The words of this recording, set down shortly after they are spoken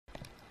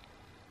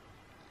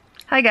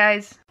Hi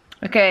guys.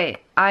 Okay,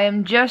 I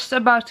am just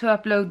about to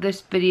upload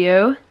this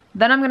video.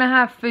 Then I'm gonna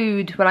have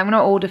food. Well, I'm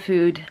gonna order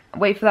food,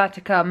 wait for that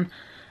to come,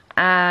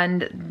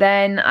 and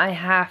then I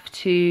have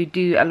to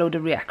do a load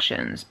of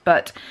reactions.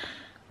 But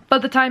for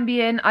the time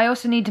being, I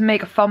also need to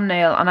make a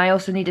thumbnail, and I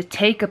also need to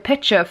take a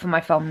picture for my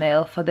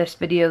thumbnail for this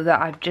video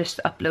that I've just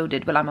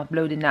uploaded. Well, I'm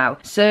uploading now.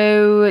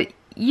 So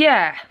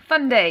yeah,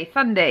 fun day,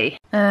 fun day.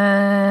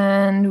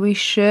 And we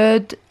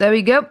should, there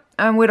we go.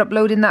 And we're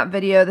uploading that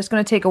video. That's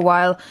going to take a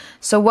while.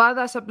 So while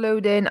that's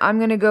uploading, I'm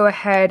going to go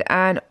ahead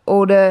and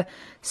order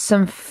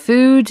some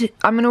food.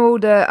 I'm going to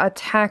order a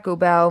Taco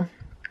Bell.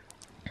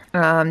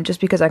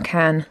 Just because I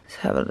can. Let's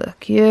have a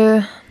look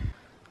here.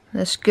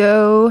 Let's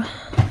go.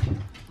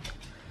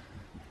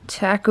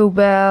 Taco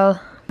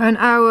Bell. And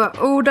our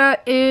order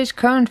is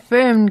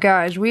confirmed,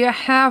 guys. We are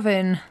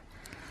having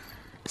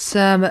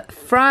some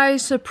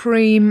fries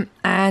supreme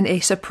and a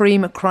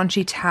supreme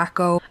crunchy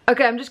taco.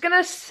 Okay, I'm just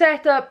gonna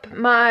set up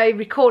my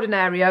recording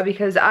area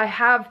because I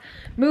have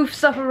moved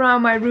stuff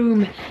around my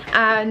room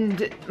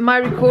and my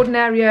recording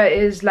area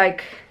is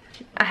like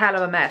a hell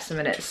of a mess a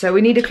minute. So we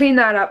need to clean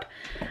that up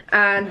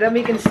and then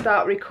we can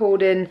start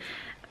recording.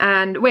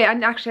 And wait, I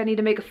need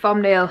to make a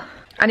thumbnail.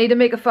 I need to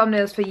make a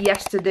thumbnails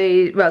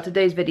for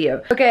today's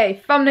video.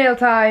 Okay, thumbnail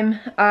time.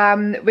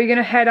 We're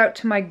gonna head out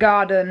to my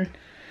garden.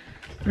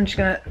 I'm just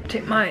gonna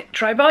take my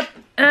tripod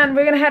and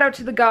we're gonna head out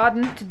to the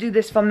garden to do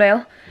this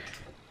thumbnail.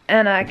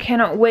 And I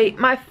cannot wait.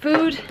 My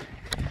food,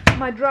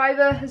 my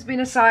driver has been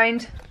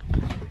assigned.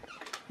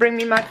 Bring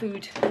me my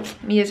food.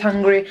 Me is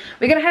hungry.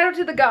 We're gonna head out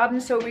to the garden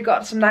so we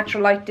got some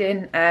natural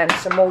lighting and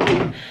some more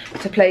room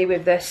to play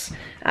with this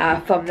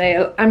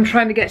thumbnail. I'm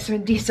trying to get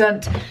something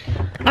decent.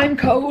 I'm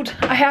cold.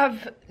 I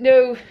have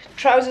no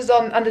trousers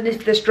on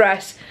underneath this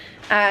dress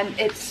and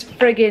it's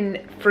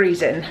friggin'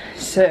 freezing.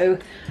 So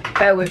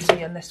bear with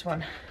me on this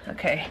one.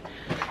 Okay.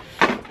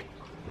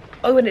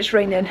 Oh, and it's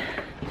raining.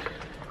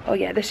 Oh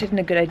yeah, this isn't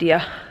a good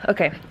idea.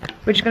 Okay,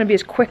 we're just gonna be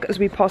as quick as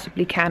we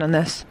possibly can on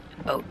this.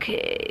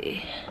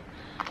 Okay.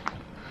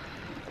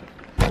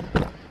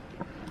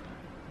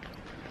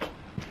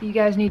 You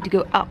guys need to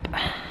go up.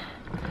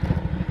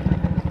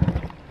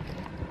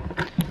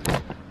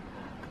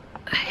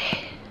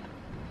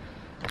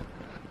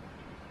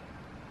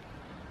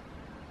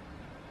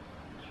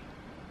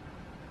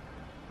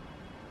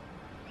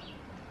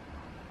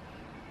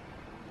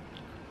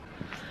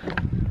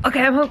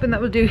 Okay, I'm hoping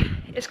that will do.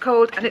 It's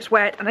cold and it's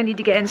wet and I need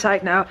to get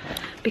inside now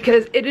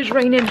because it is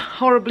raining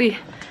horribly.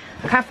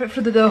 I can't fit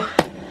through the door.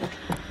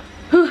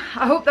 Whew,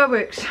 I hope that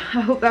works. I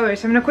hope that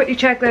works. I'm gonna quickly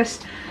check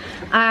this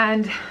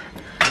and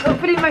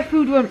hopefully my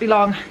food won't be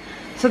long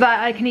so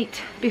that I can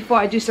eat before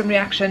I do some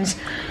reactions.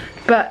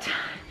 But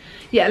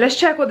yeah, let's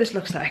check what this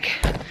looks like.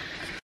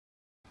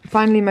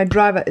 Finally, my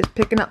driver is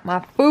picking up my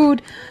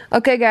food.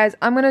 Okay guys,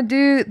 I'm gonna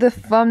do the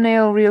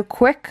thumbnail real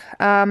quick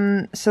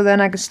so then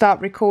I can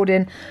start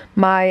recording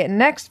my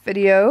next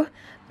video.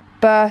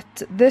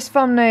 But this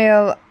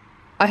thumbnail,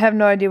 I have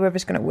no idea whether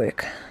it's gonna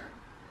work.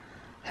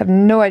 I have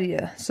no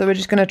idea, so we're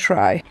just gonna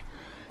try.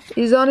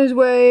 He's on his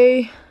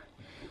way.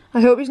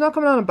 I hope he's not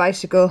coming on a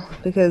bicycle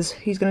because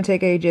he's gonna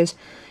take ages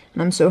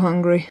and I'm so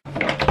hungry.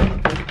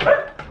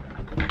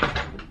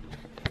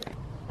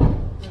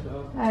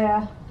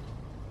 Hiya.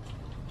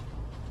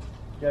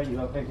 Yeah, you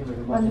have. Thank you very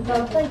much.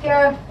 Wonderful, thank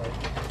you.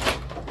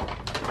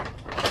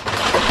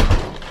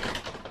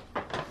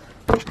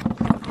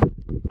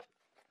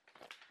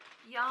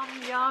 Yum,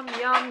 yum,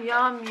 yum,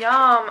 yum,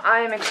 yum.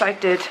 I am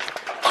excited.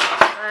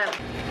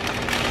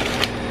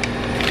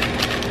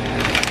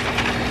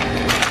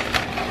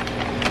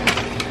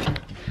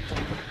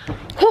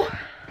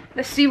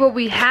 Let's see what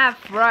we have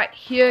right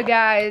here,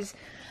 guys.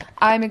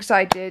 I'm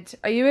excited.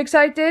 Are you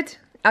excited?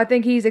 I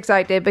think he's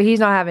excited, but he's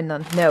not having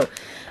none. No.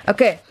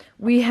 Okay.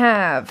 We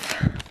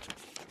have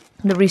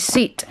the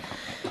receipt,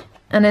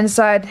 and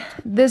inside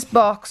this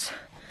box,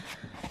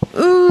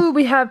 ooh,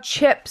 we have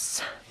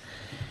chips,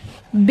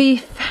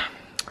 beef,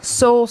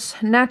 sauce,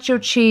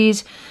 nacho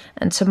cheese,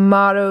 and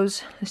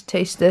tomatoes. Let's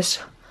taste this.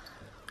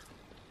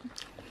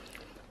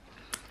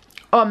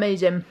 Oh,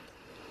 amazing.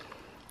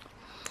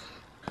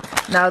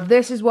 Now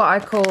this is what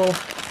I call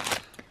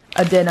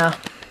a dinner.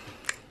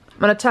 I'm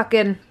gonna tuck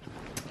in,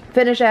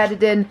 finish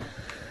editing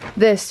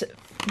this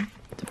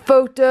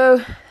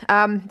photo,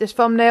 this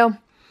thumbnail.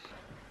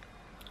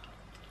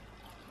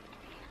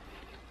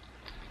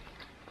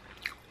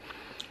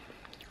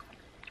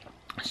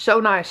 So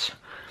nice.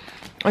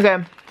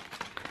 Okay,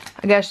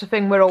 I guess the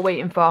thing we're all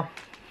waiting for.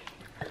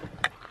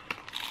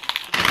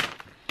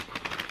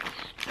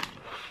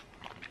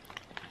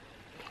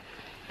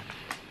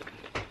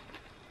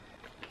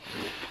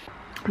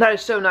 That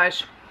is so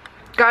nice.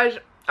 Guys,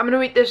 I'm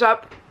gonna eat this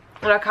up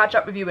and I'll catch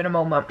up with you in a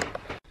moment.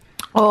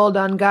 All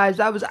done, guys.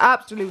 That was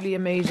absolutely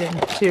amazing.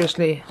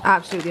 Seriously,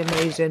 absolutely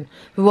amazing.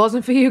 If it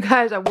wasn't for you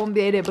guys, I wouldn't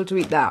be able to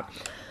eat that.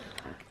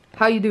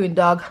 How you doing,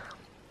 dog?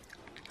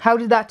 How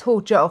did that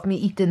torture of me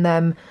eating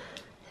them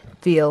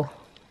feel?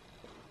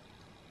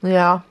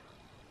 Yeah?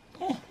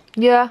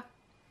 Yeah?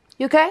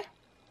 You okay?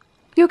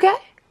 You okay?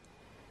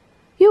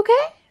 You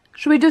okay?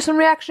 Should we do some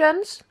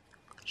reactions?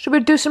 Should we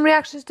do some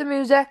reactions to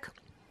music?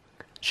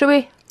 Should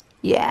we?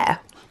 Yeah.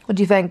 What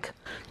do you think?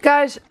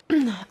 Guys,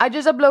 I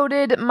just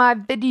uploaded my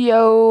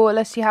video.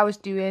 Let's see how it's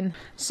doing.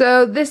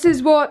 So this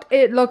is what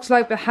it looks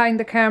like behind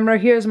the camera.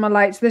 Here's my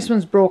lights. This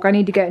one's broke. I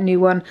need to get a new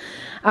one.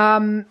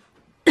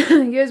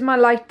 Here's my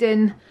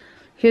lighting.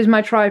 Here's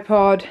my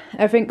tripod.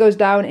 Everything goes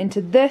down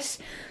into this.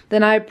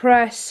 Then I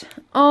press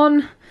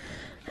on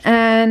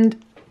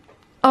and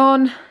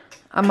on.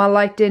 And my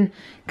lighting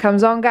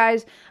comes on,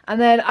 guys.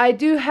 And then I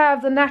do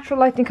have the natural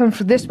lighting coming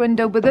through this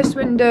window. But this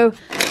window,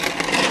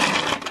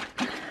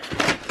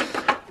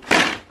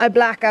 I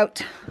black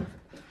out.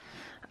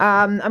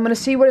 I'm gonna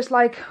see what it's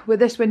like with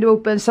this window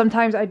open.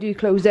 Sometimes I do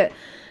close it,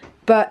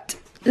 but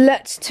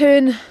let's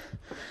turn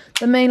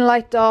the main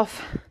light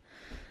off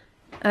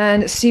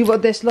and see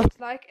what this looks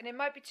like. And it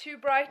might be too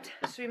bright,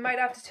 so we might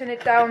have to turn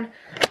it down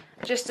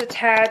just a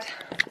tad.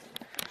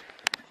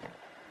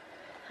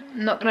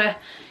 I'm not gonna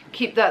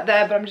keep that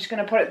there, but I'm just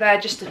gonna put it there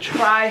just to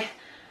try.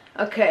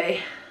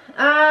 Okay,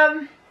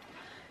 no,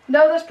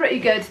 that's pretty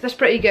good. That's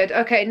pretty good.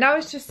 Okay, now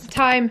it's just the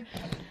time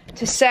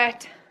to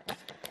set.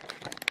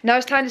 Now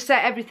it's time to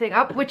set everything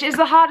up, which is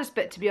the hardest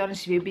bit, to be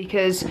honest with you,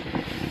 because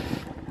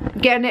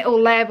getting it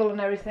all level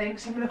and everything.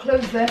 So I'm going to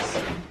close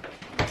this.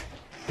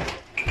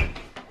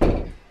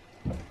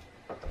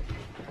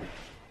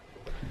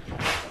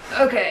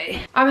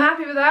 Okay, I'm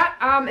happy with that.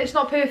 It's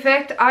not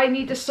perfect. I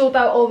need to sort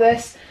out all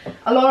this.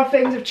 A lot of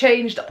things have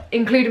changed,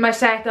 including my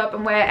setup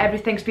and where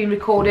everything's been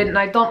recorded, and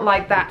I don't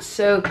like that.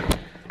 So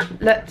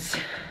let's,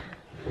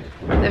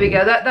 there we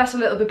go. That's a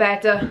little bit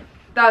better.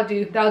 That'll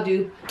do, that'll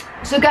do.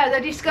 So guys, I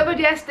discovered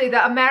yesterday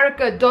that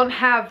America don't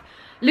have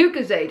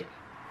Lucozade.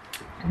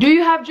 Do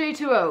you have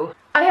J2O?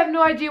 I have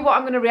no idea what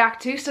I'm going to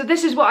react to, so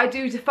this is what I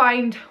do to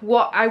find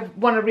what I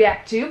want to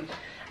react to.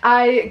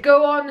 I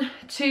go on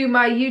to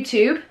my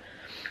YouTube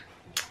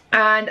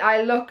and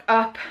I look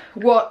up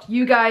what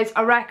you guys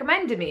are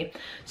recommending me.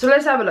 So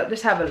let's have a look,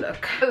 let's have a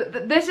look.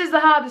 This is the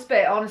hardest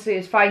bit, honestly,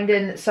 is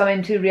finding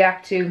something to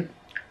react to.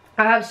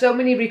 I have so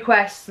many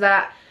requests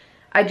that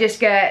I just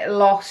get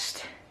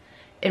lost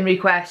in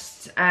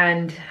requests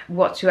and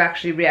what to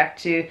actually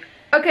react to.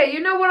 Okay, you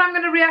know what I'm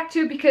going to react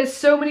to because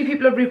so many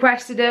people have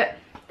requested it.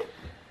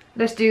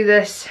 Let's do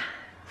this.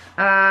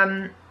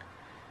 Nightwish,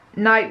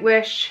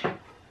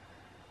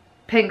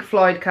 Pink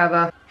Floyd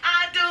cover.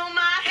 I do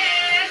my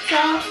hair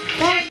so.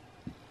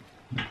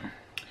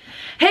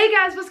 Hey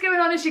guys, what's going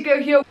on?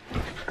 Itsyourgirl here.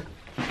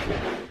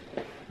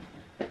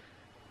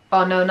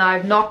 Oh no, now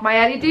I've knocked my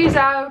LEDs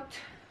out.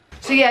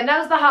 So yeah,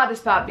 now's the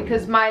hardest part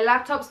because my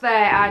laptop's there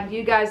and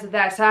you guys are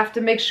there, so I have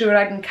to make sure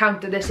I can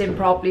counter this in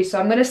properly. So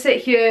I'm going to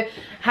sit here,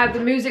 have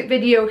the music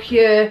video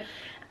here,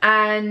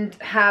 and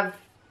have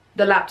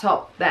the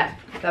laptop there,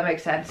 if that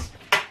makes sense.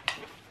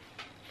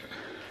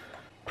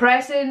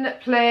 Pressing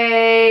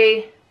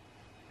play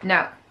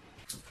now.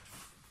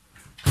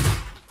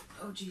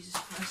 Oh Jesus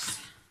Christ.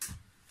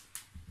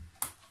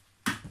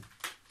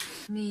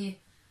 Me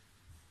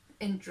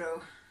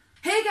intro.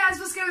 Hey guys,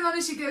 what's going on?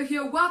 Itsyourgirl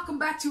here. Welcome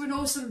back to an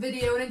awesome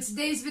video, and in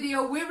today's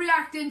video we're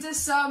reacting to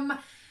some,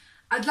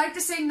 I'd like to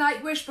say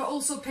Nightwish, but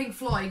also Pink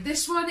Floyd.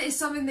 This one is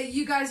something that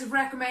you guys have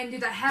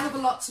recommended a hell of a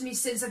lot to me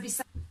since I've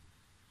decided.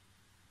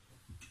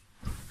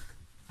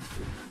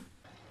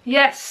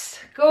 Yes,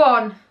 go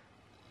on.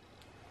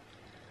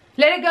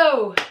 Let it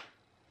go.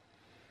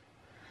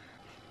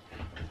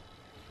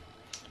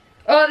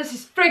 Oh, this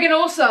is friggin'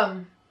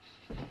 awesome.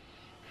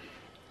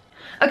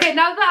 Okay,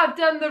 now that I've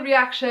done the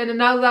reaction and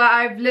now that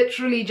I've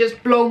literally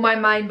just blown my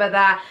mind by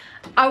that,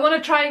 I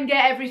want to try and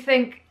get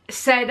everything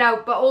said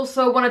out, but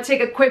also want to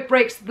take a quick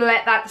break to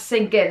let that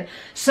sink in.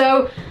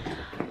 So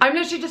I'm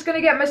literally just going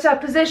to get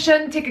myself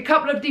positioned, take a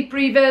couple of deep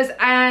breathers,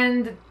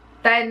 and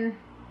then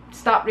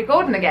start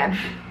recording again.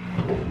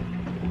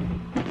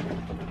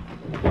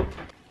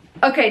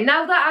 Okay,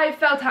 now that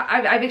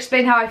I've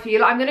explained how I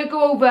feel, I'm going to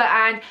go over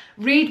and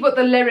read what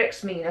the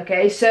lyrics mean,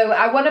 okay? So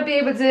I want to be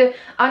able to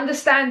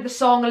understand the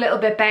song a little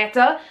bit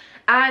better,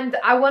 and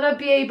I want to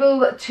be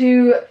able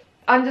to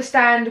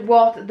understand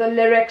what the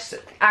lyrics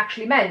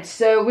actually meant.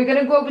 So we're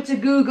going to go over to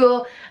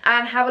Google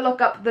and have a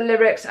look up the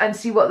lyrics and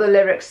see what the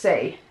lyrics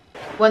say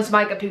once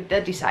my computer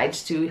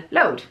decides to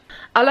load.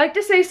 I like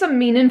to say some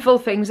meaningful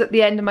things at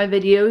the end of my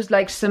videos,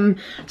 like some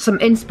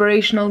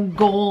inspirational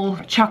goal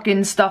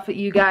chucking stuff at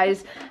you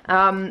guys.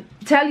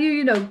 Tell you,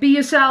 you know, be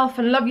yourself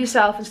and love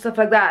yourself and stuff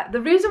like that.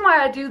 The reason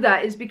why I do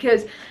that is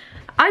because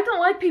I don't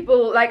like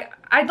people, like,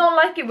 I don't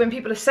like it when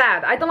people are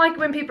sad. I don't like it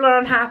when people are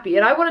unhappy,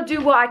 and I want to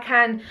do what I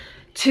can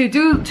to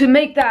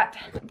make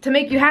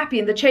you happy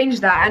and to change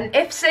that. And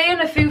if saying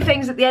a few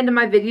things at the end of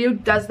my video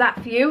does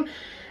that for you,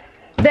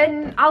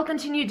 then I'll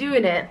continue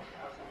doing it.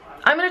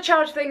 I'm gonna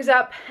charge things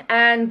up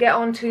and get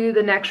on to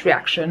the next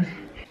reaction.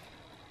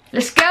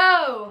 Let's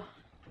go!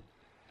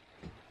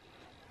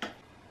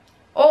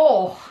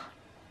 Oh,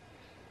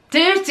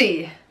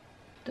 dirty.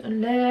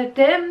 Don't let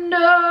them know,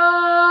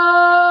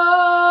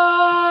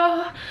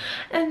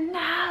 and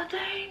now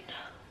they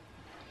know.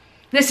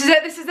 This is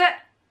it, this is it.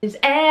 Is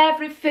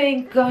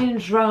everything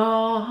going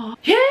wrong?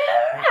 Here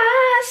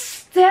I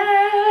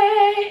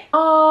stay.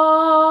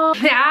 Oh,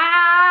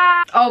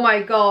 oh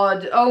my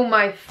god. Oh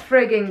my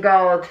friggin'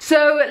 god.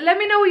 So let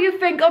me know what you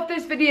think of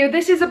this video.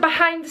 This is a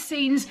behind the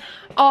scenes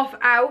of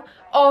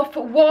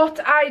what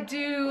I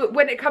do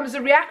when it comes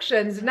to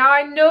reactions. Now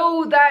I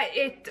know that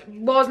it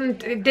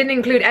didn't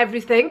include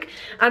everything,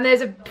 and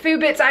there's a few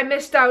bits I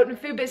missed out and a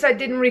few bits I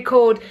didn't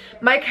record.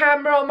 My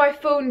camera on my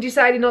phone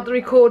decided not to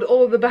record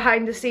all the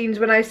behind the scenes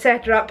when I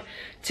set her up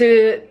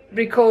to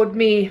record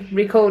me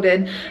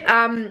recording.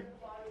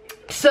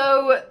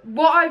 So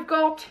what I've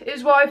got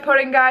is what I've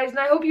put in, guys, and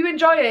I hope you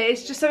enjoy it.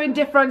 It's just something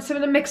different,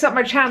 something to mix up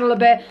my channel a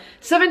bit,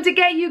 something to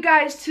get you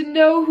guys to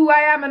know who I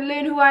am and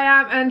learn who I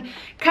am and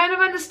kind of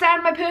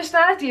understand my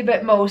personality a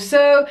bit more.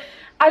 So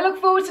I look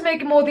forward to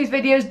making more of these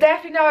videos.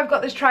 Definitely now I've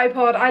got this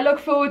tripod, I look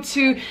forward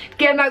to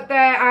getting out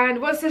there,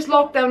 and once this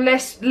lockdown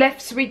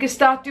lifts, we can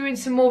start doing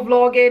some more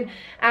vlogging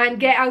and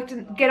get out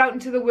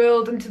into the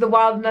world, into the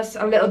wilderness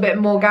a little bit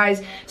more,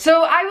 guys.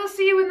 So I will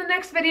see you in the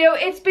next video.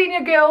 It's been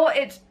your girl.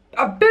 It's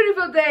a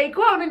beautiful day.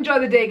 Go out and enjoy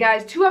the day,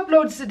 guys. 2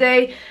 uploads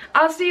today.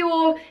 I'll see you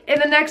all in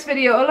the next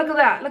video. Oh, look at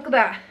that. Look at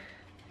that.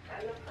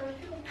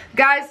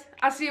 Guys,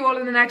 I'll see you all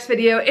in the next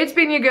video. It's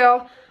been your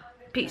girl.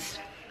 Peace.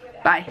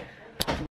 Bye.